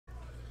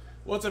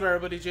What's up,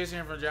 everybody? Jason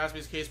here from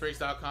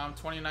JaspysCaseBreaks.com.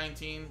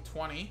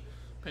 2019-20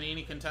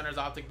 Panini Contenders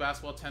Optic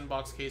Basketball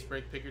 10-box case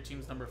break. Pick your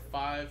teams number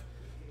 5.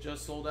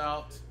 Just sold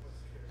out.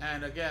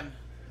 And again,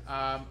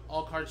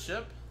 all cards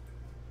ship.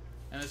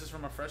 And this is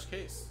from a fresh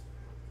case.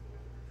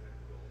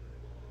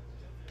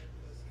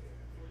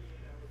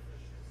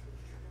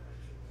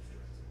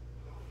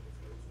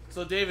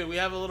 So, David, we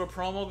have a little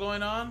promo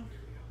going on.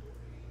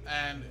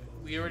 And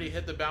we already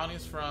hit the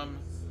bounties from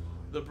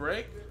the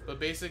break. But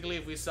basically,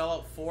 if we sell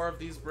out 4 of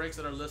these breaks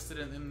that are listed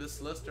in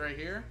this list right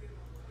here,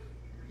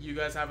 you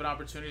guys have an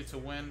opportunity to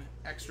win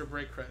extra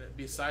break credit,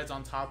 besides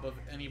on top of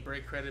any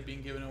break credit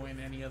being given away in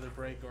any other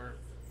break or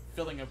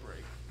filling a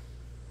break.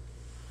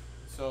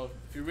 So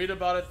if you read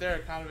about it there,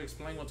 it kind of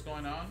explains what's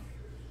going on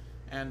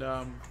and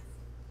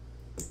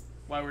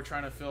why we're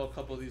trying to fill a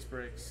couple of these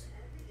breaks.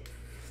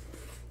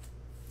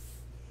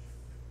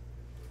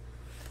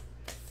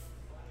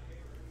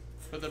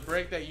 For the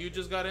break that you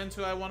just got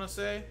into, I want to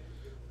say,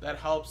 that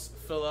helps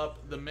fill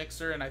up the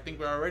mixer, and I think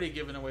we're already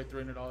giving away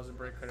 $300 in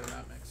break credit in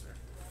that mixer.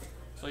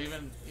 So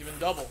even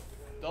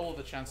double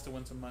the chance to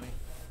win some money.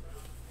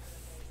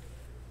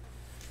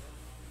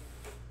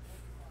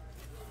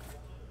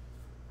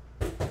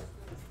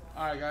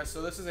 Alright guys,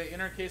 so this is an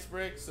inner case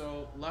break,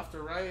 so left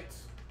or right.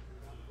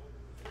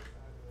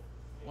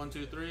 1,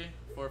 2, 3,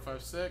 4,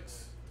 5,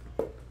 6.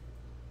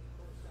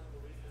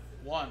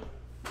 1.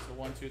 So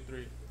 1, 2,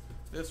 3.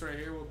 This right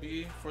here will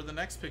be for the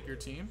next pick your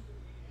team.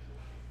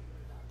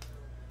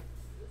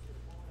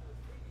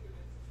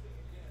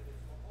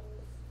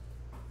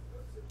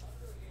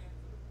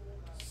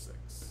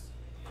 6.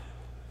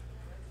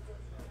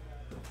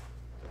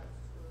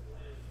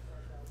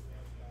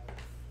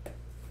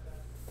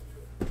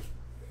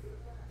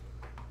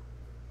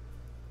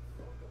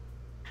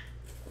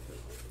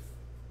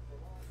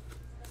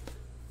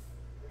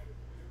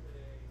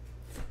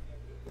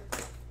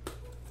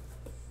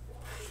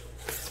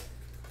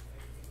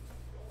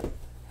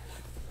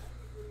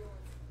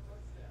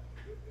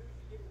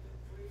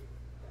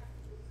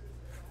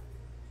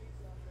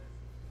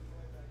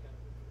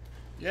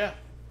 Yeah,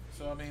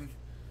 so I mean,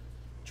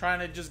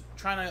 trying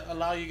to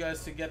allow you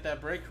guys to get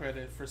that break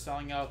credit for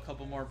selling out a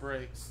couple more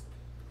breaks,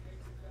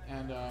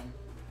 and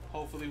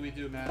hopefully we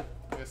do, man.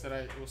 Like I said,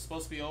 it was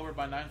supposed to be over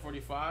by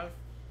 9:45,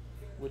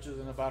 which is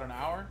in about an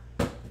hour,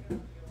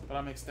 but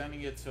I'm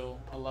extending it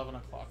till 11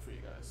 o'clock for you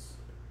guys.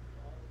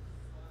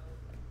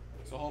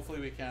 So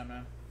hopefully we can,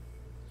 man.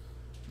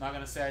 I'm not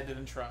gonna say I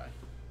didn't try.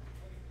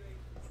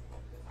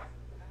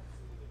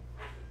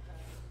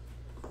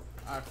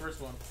 All right,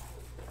 first one.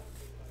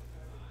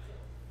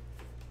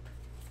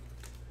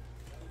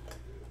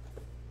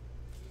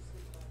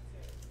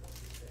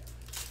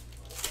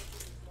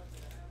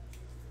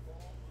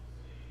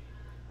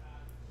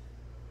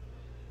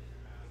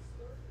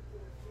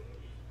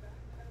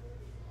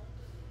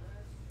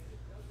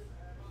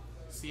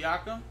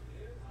 Siakam,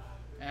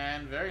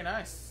 and very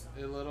nice,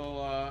 a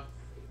little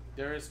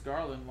Darius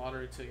Garland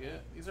lottery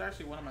ticket. These are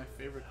actually one of my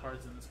favorite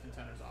cards in this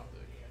Contenders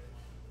Optic.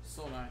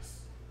 So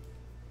nice.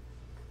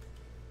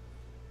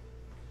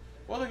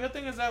 Well, the good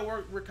thing is that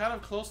we're kind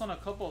of close on a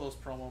couple of those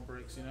promo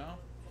breaks, you know?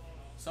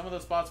 Some of the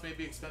spots may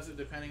be expensive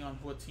depending on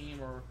what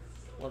team or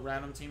what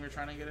random team you're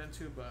trying to get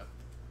into, but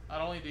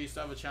not only do you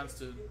still have a chance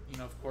to, you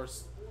know, of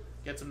course,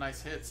 get some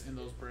nice hits in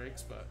those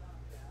breaks, but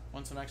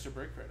win some extra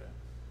break credit.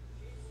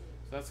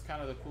 That's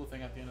kind of the cool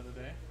thing at the end of the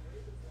day.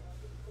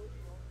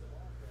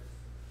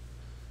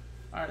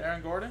 All right,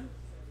 Aaron Gordon,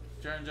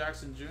 Jaren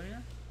Jackson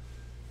Jr.,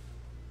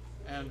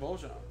 and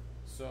Bojan.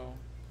 So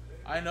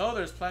I know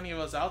there's plenty of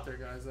us out there,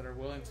 guys, that are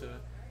willing to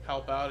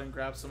help out and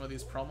grab some of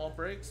these promo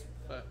breaks,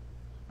 but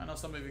I know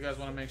some of you guys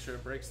want to make sure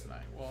it breaks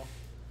tonight. Well,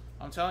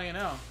 I'm telling you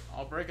now,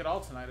 I'll break it all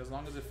tonight as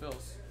long as it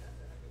fills.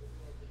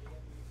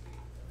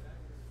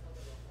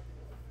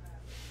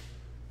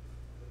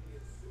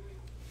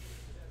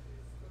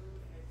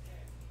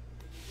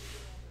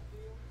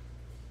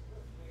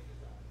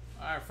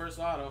 Alright, first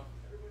auto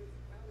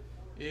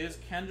is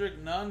Kendrick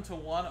Nunn to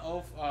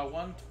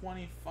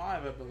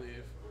 125, I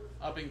believe.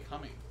 Up and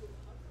coming.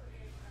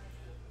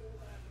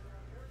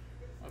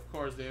 Of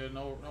course, David.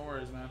 No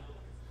worries, man.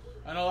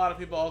 I know a lot of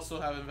people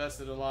also have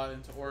invested a lot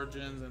into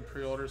Origins and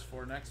pre-orders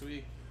for next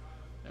week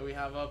that we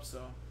have up,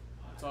 so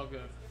it's all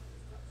good.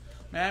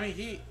 Miami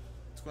Heat.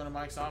 It's going to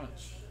Mike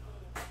Samich.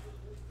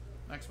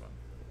 Next one.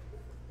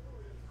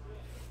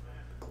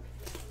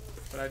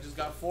 But I just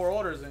got 4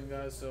 orders in,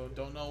 guys, so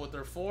don't know what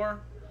they're for.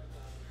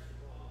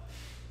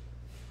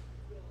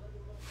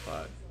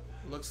 But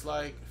looks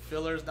like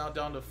filler's now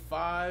down to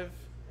 5.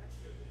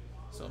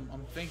 So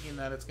I'm thinking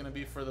that it's going to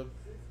be for the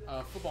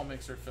football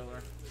mixer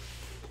filler.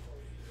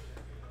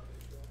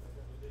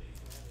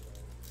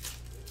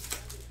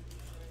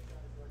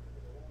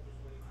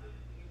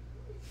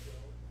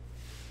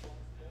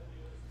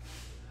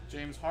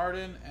 James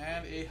Harden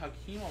and a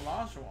Hakeem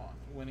Olajuwon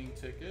winning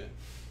ticket.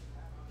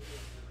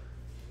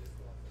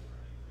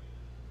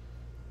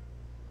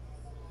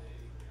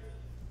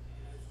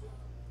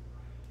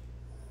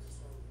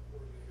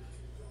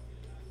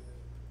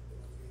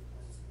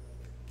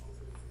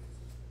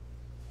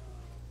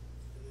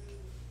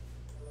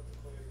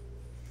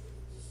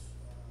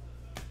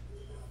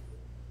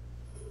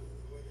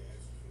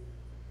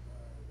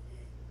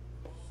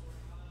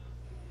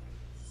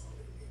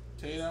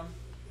 Tatum,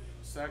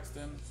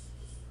 Sexton,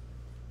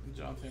 and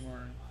Jonathan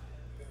Murray.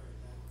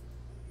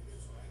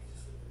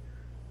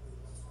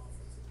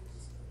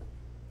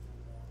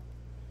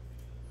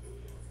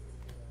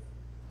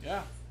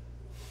 Yeah,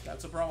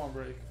 that's a promo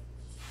break.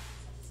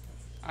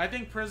 I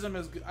think Prism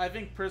is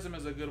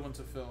a good one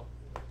to fill.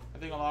 I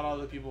think a lot of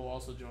other people will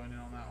also join in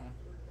on that one.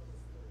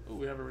 Oh,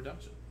 we have a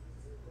redemption.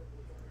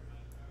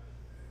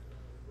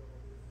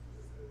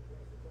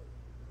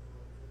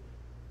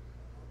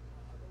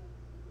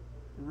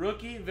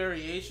 Rookie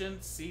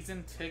variation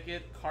season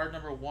ticket card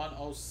number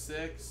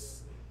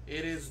 106.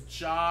 It is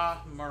Ja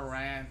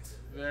Morant.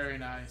 Very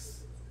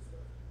nice.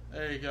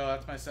 There you go.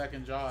 That's my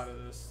second Ja out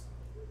of this.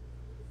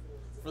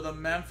 For the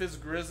Memphis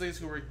Grizzlies,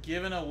 who were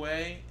given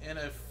away in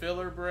a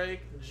filler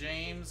break,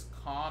 James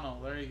Connell.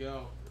 There you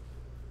go.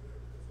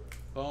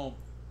 Boom.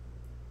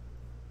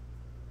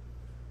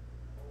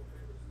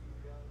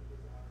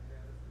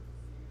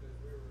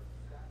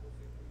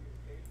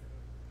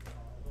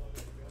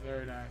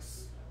 Very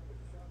nice.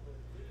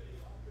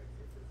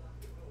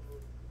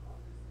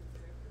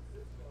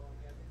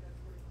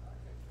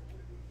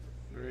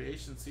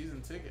 Variation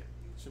season ticket.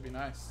 Should be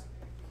nice.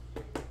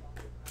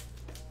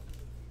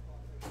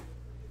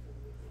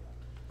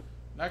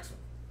 Next one.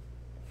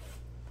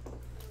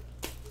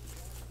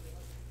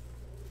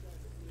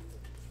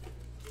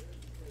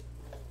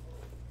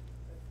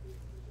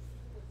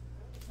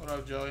 What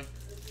up, Joey?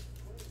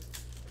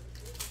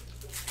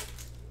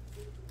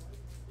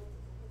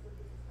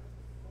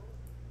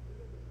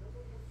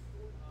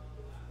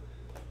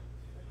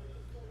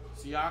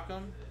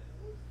 Siakam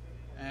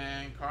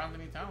and Karl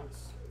Anthony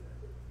Towns.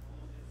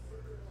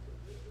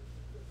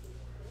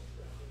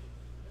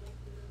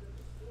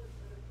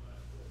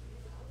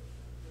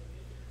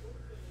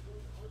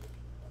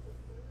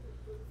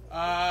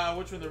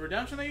 Which one? The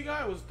redemption that you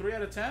got was 3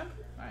 out of 10?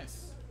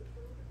 Nice.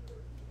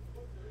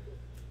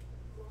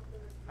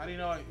 How do you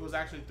know it was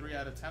actually 3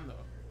 out of 10 though?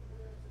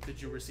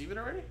 Did you receive it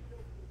already?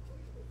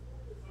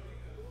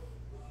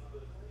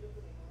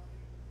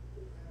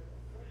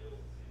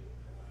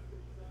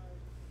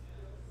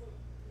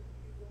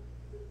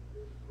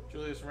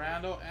 Julius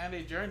Randle and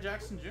a Jaren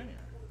Jackson Jr.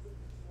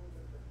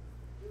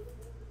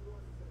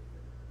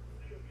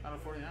 Out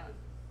of 49.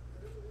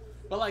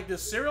 But like the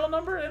serial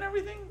number and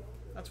everything?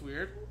 That's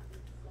weird.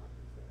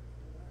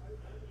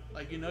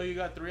 Like, you know, you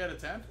got 3 out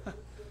of 10?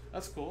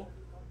 That's cool.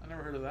 I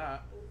never heard of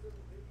that.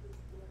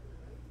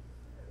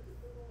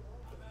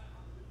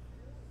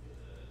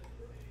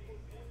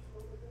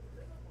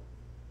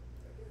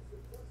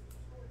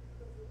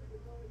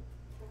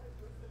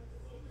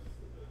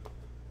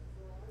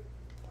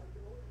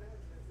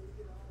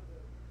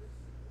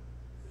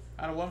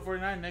 Out of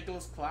 149,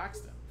 Nicholas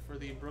Claxton for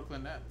the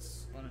Brooklyn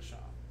Nets. What a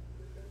shot.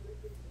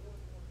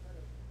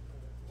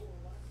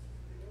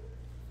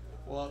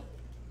 Well,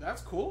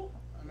 that's cool.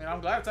 I mean,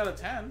 I'm glad it's out of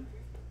 10.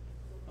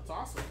 That's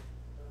awesome.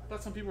 I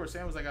thought some people were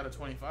saying it was like out of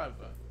 25,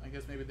 but I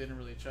guess maybe they didn't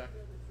really check.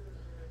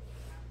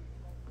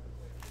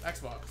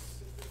 Xbox.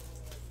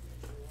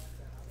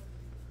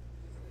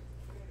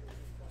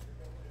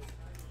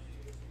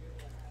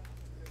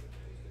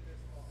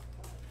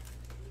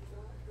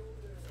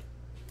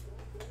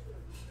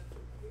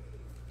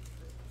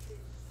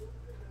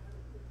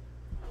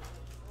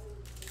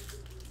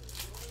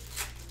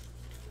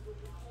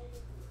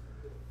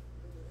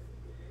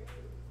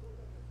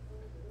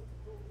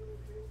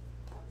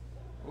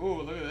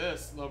 Ooh, look at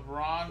this.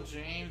 LeBron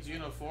James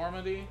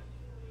uniformity.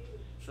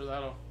 I'm sure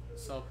that'll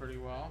sell pretty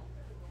well.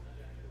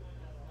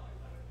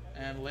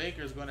 And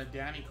Lakers going to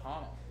Danny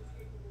Connell.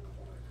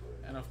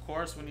 And of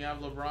course, when you have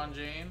LeBron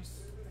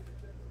James,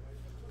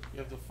 you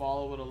have to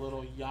follow with a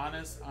little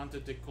Giannis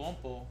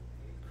Antetokounmpo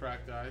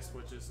cracked ice,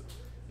 which is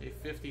a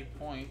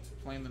 50-point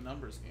playing the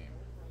numbers game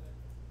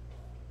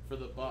for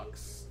the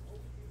Bucks.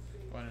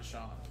 Going to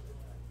Sean.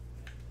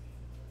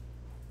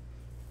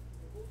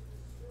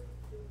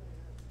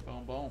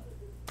 Boom, boom.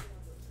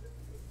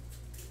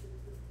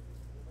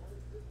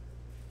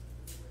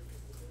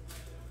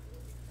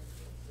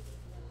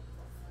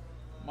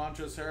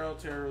 Montrezl Harrell,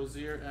 Terry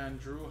Rozier, and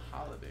Drew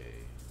Holiday.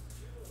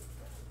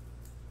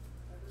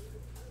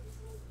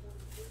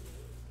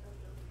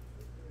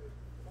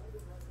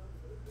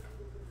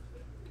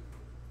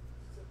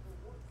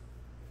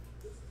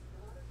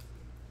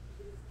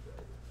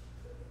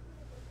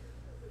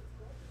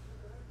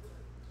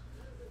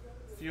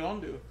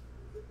 Fiondu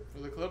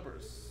for the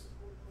Clippers.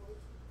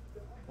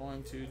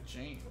 Going to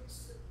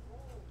James.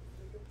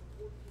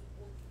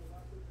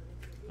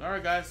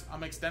 Alright guys,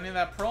 I'm extending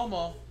that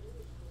promo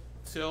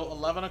till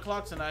 11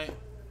 o'clock tonight.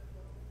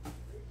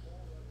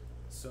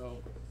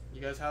 So you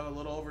guys have a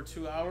little over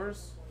 2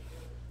 hours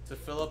to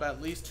fill up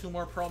at least 2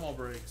 more promo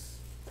breaks.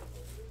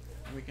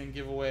 And we can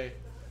give away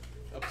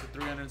up to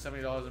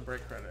 $370 in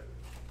break credit.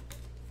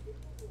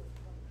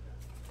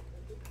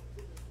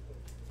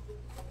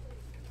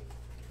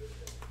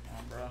 Come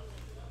on, bro.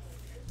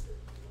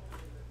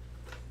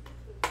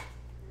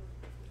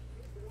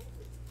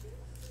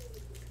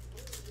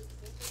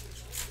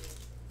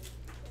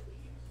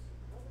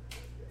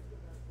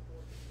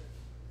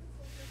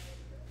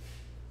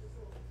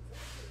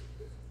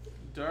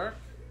 Dirk.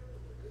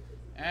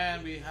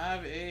 And we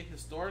have a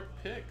historic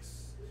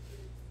picks.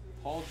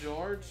 Paul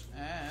George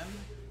and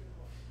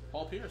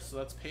Paul Pierce. So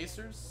that's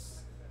Pacers.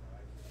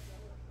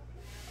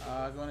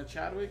 Going to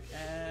Chadwick,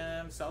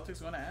 and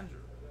Celtics going to Andrew.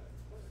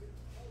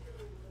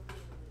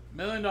 $1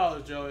 million,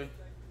 Joey.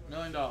 $1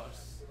 million.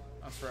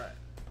 That's right.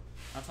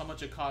 That's how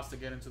much it costs to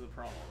get into the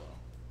promo, though.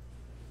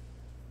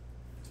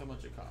 That's how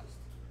much it costs.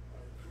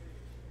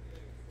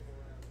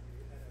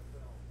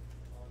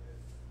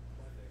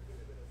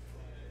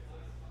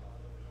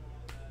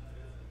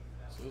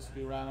 So this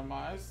will be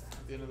randomized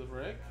at the end of the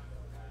break.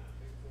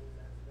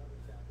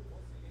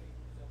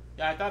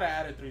 Yeah, I thought I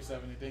added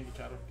 370. Thank you,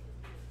 Chadwick.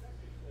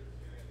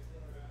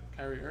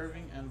 Kyrie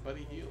Irving and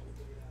Buddy Hield.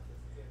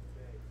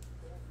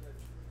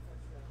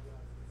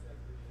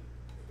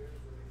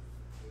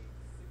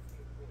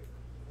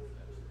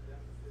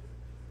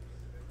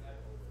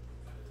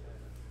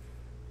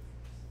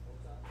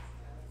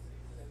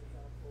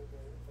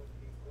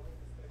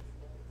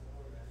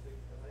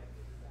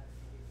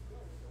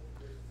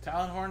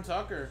 Talon Horn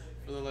Tucker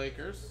for the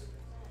Lakers.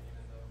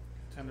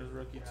 Contenders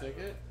rookie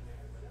ticket.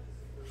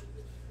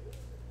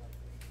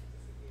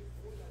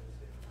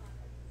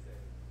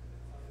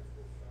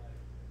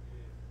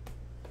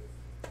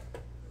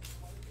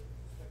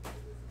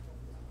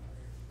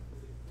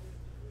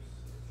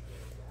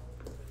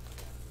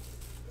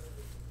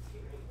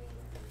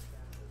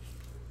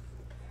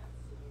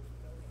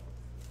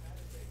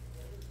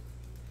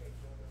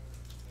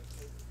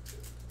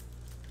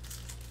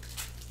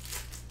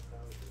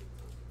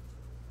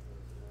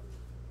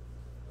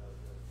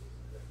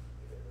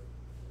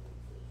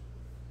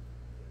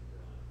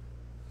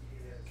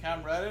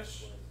 Cam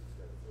Reddish.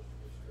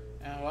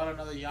 And what,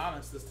 another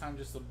Giannis, this time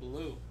just a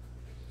blue.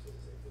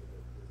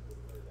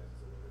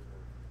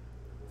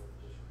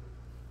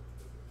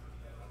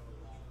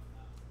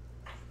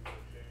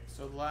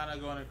 So Atlanta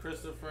going to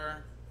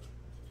Christopher.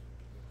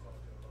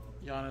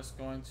 Giannis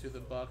going to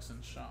the Bucks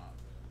and Sean.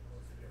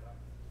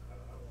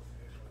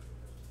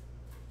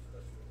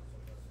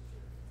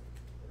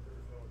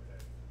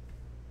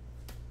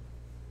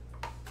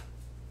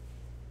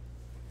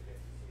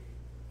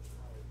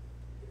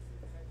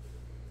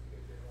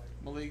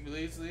 Malik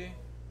Beasley,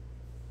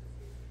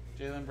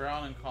 Jaylen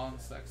Brown, and Colin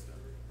Sexton.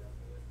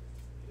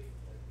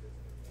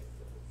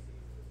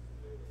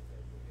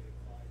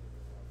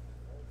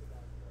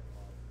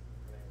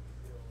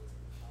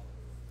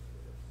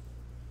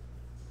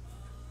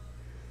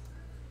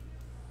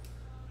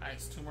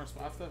 Nice, 2 more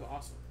spots left.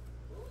 Awesome.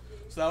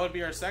 So that would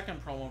be our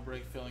second promo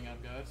break filling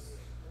up, guys.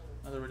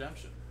 Another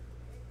redemption.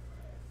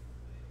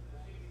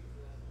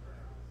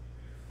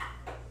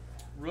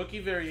 Rookie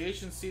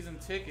variation season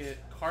ticket,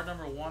 card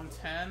number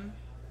 110.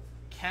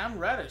 Cam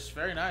Reddish,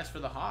 very nice for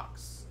the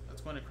Hawks.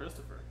 That's going to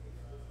Christopher.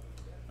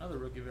 Another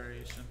rookie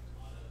variation.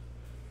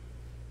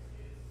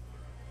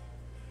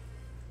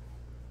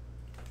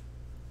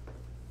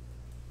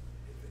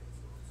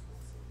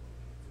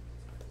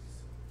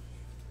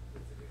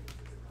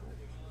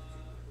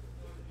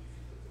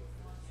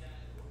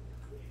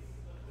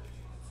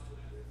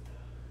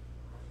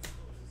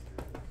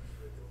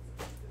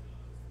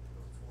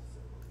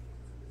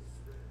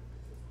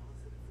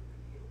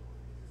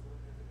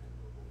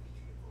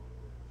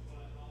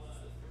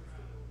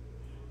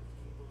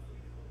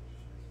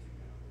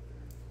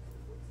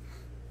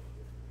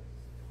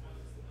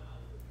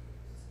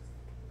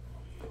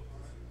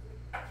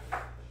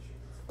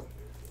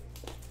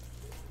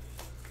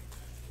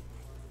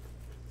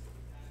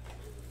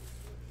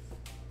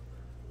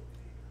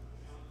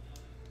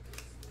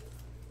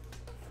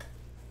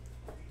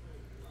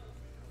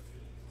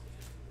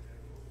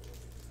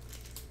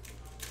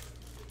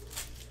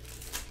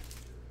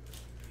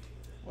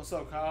 What's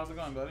up, Kyle? How's it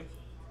going, buddy?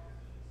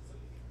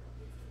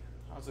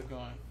 How's it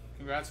going?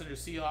 Congrats on your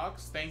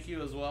Seahawks. Thank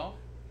you as well,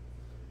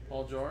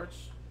 Paul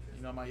George.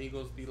 You know, my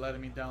Eagles be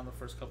letting me down the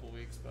first couple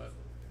weeks, but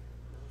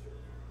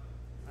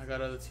I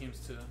got other teams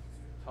to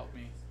help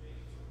me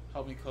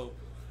cope.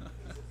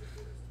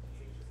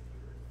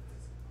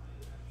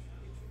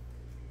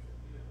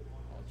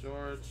 Paul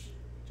George,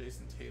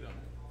 Jason Tatum.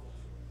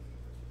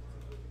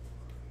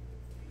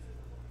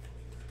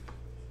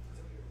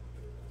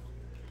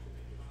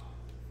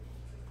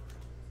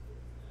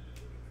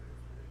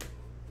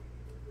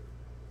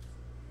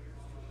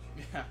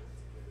 Yeah,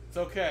 it's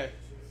okay.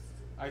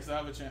 I still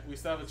have a chance. We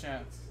still have a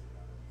chance.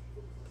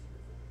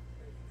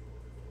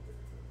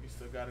 We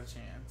still got a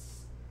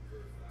chance.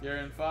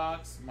 De'Aaron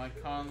Fox,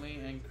 Mike Conley,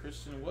 and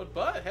Christian Wood.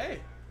 But hey,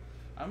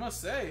 I must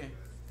say,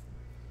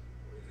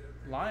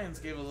 Lions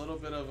gave a little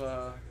bit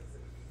of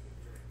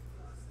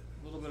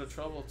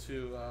trouble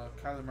to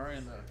Kyler Murray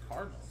and the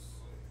Cardinals.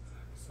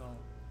 So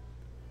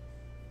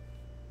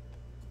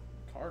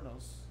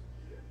Cardinals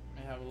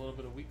may have a little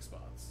bit of weak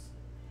spots.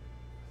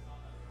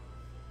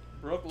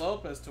 Brooke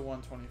Lopez to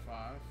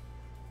 125.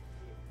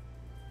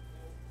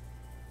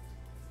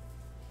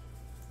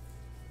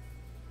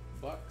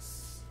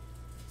 Bucks.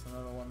 That's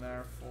another one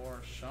there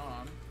for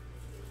Sean.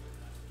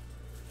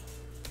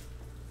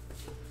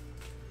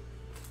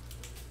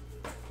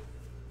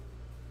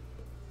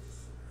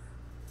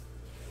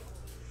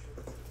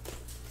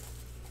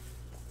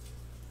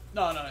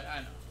 No, I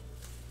know.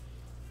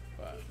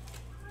 But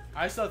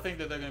I still think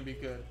that they're going to be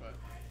good, but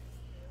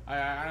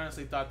I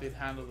honestly thought they'd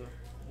handle the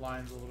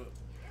Lions a little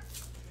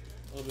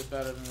bit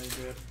better than they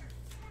did.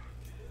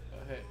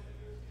 But hey,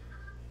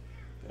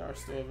 they are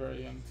still a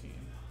very young team.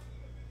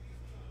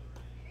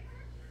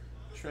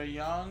 Trey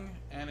Young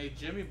and a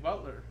Jimmy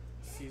Butler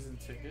season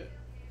ticket.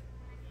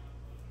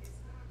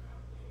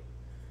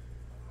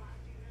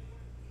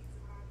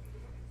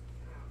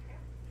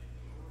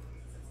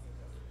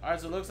 Alright,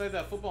 so it looks like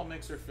that football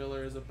mixer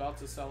filler is about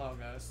to sell out,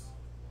 guys.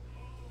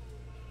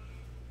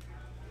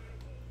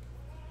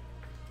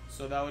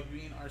 So that would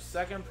mean our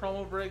second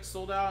promo break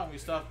sold out, and we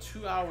still have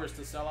 2 hours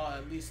to sell out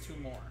at least 2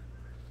 more.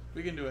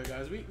 We can do it,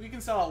 guys. We can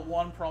sell out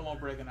 1 promo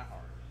break an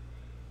hour.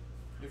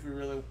 If we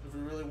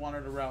really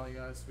wanted to rally,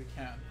 guys, we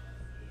can.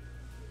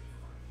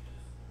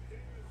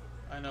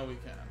 I know we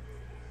can.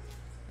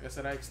 Like I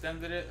said, I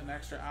extended it an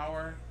extra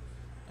hour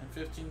and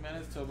 15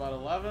 minutes to about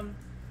 11.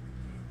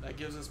 That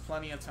gives us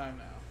plenty of time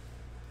now.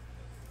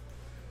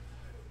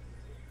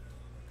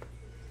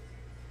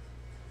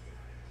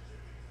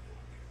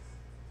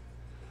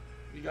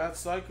 We got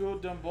Psycho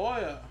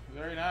Demboya.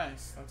 Very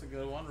nice. That's a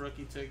good one.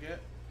 Rookie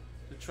ticket.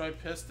 Detroit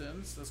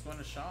Pistons. That's going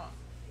to Sean.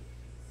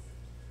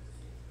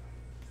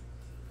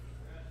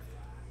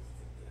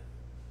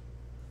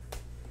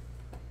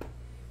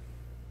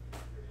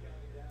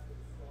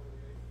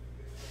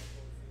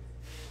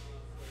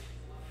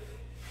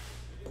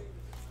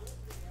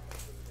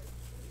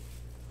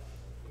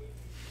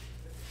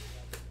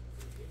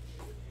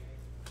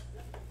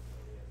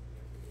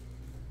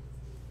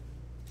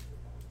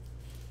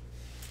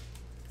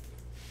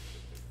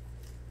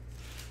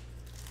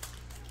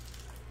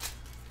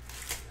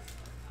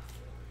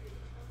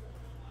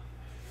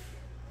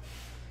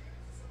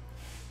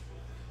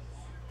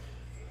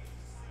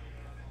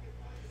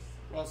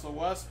 Russell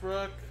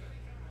Westbrook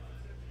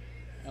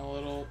and a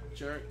little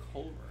Jarrett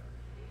Culver.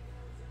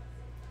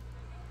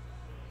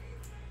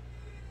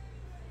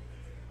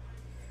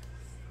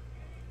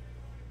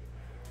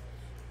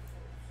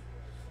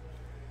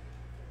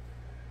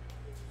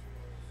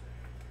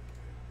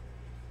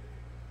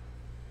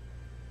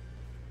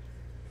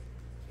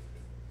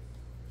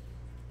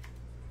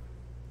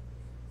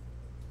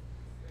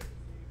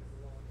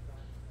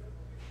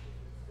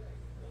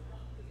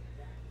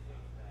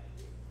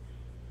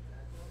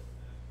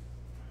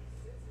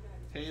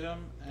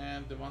 Tatum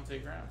and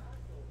Devontae Graham.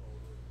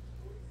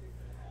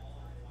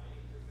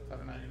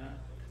 $7.99.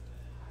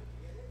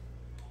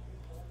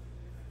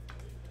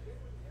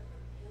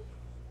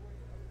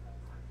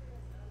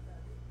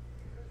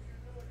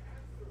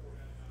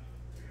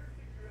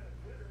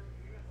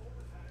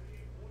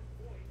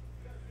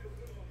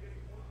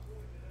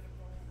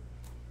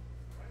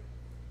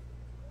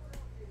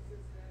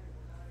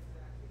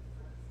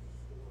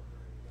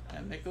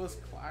 And Nicholas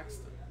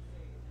Claxton.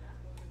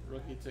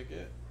 Rookie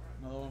ticket.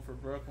 Another one for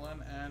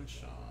Brooklyn and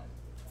Sean.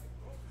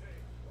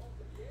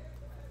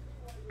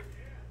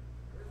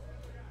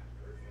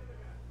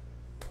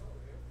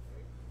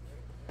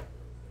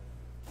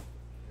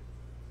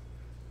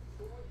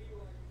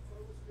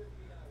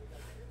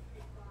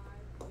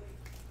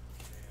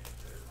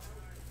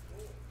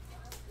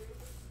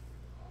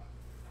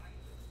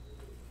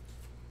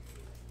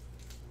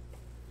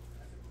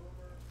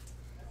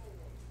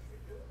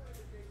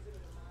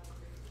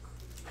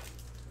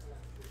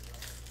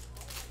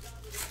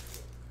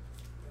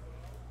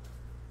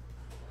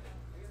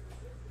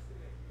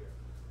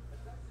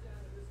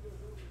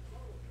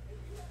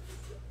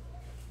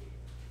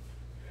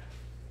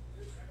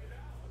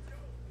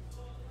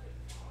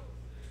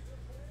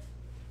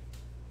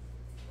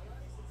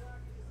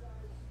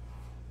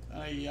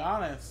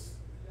 Giannis.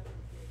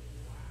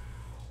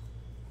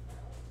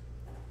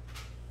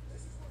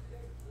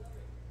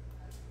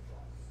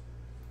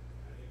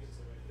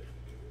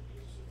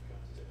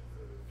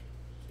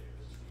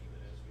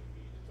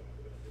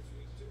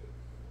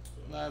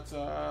 That's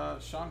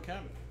Sean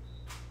Kemp.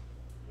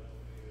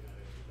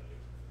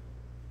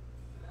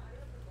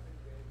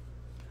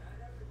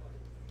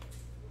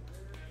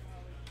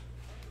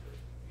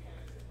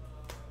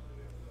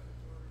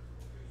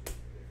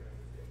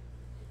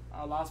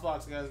 Our last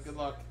box, guys. Good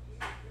luck.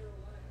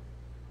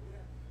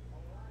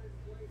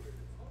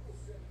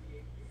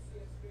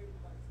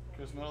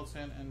 Chris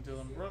Middleton and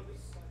Dylan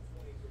Brooks.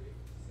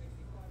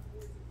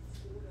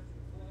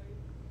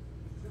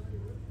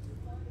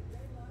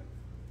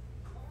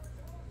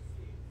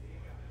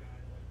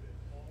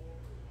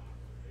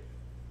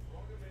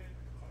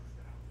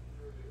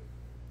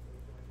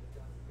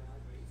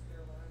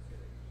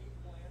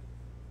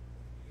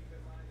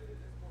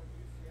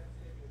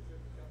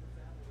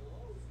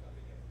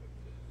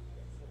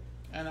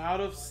 And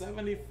out of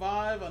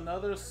 75,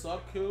 another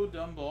Saku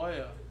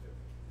Dumboya.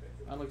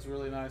 That looks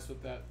really nice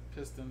with that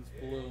Pistons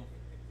blue.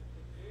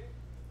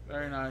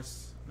 Very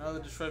nice. Another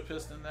Detroit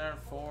Piston there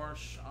for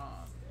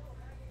Sean.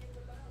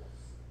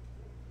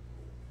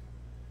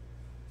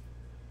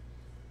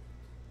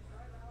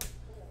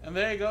 And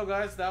there you go,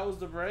 guys. That was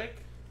the break.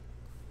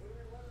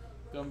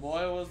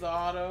 Dumboya was the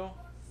auto.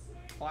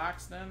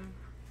 Claxton.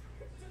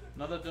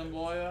 Another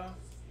Demboya.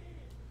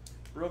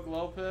 Brooke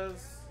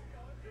Lopez.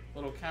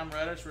 Little Cam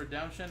Reddish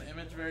redemption,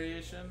 image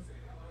variation.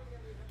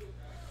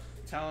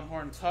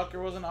 Talonhorn Tucker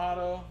was an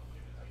auto.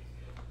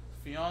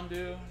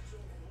 Fiondu.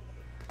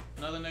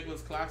 Another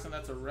Nicholas Claxton,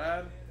 that's a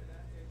red.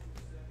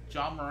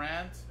 John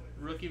Morant,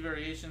 rookie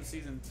variation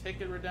season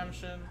ticket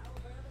redemption.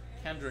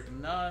 Kendrick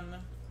Nunn.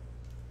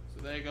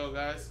 So there you go,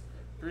 guys.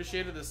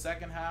 Appreciated the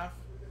second half.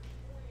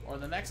 Or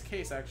the next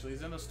case, actually,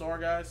 is in the store,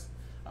 guys.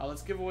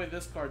 Let's give away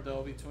this card,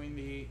 though, between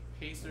the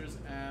Pacers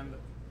and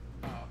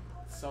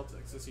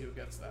Celtics. Let's see who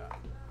gets that.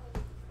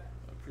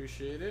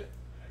 Appreciate it.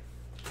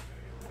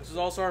 This is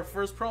also our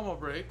first promo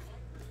break.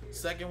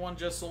 Second one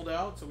just sold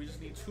out, so we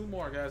just need 2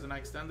 more, guys, and I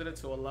extended it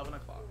to 11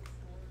 o'clock.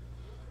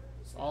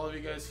 So all of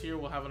you guys here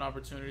will have an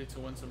opportunity to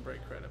win some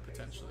break credit,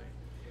 potentially.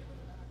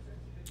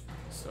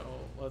 So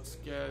let's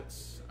get,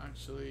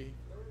 actually,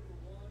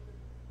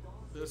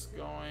 this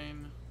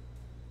going.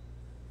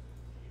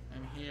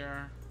 And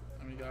here,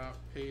 and we got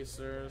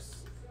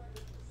Pacers,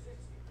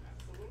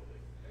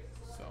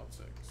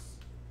 Celtics.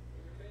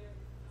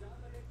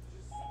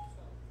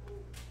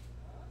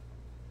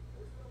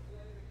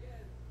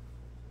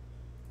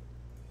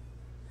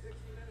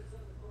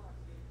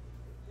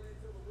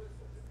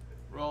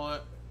 Roll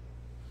it.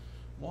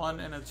 1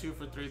 and a 2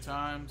 for 3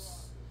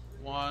 times.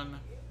 1,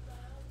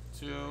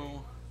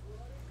 2,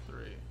 3.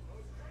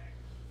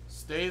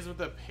 Stays with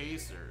the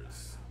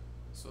Pacers.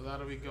 So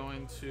that'll be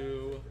going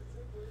to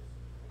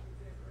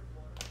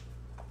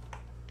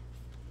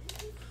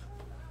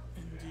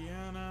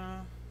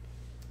Indiana.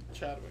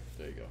 Chadwick.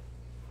 There you go.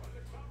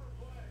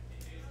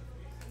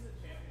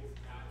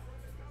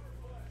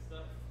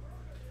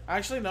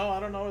 Actually, no,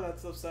 I don't know where that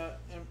stuff's at.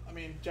 I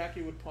mean,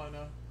 Jackie would probably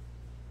know.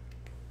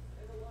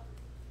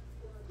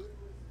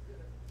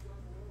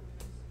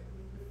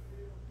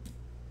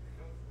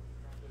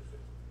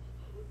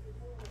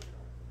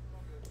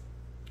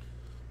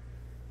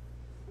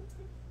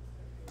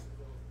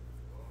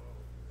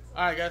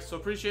 Alright, guys, so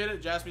appreciate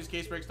it.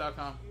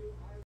 JaspysCaseBreaks.com.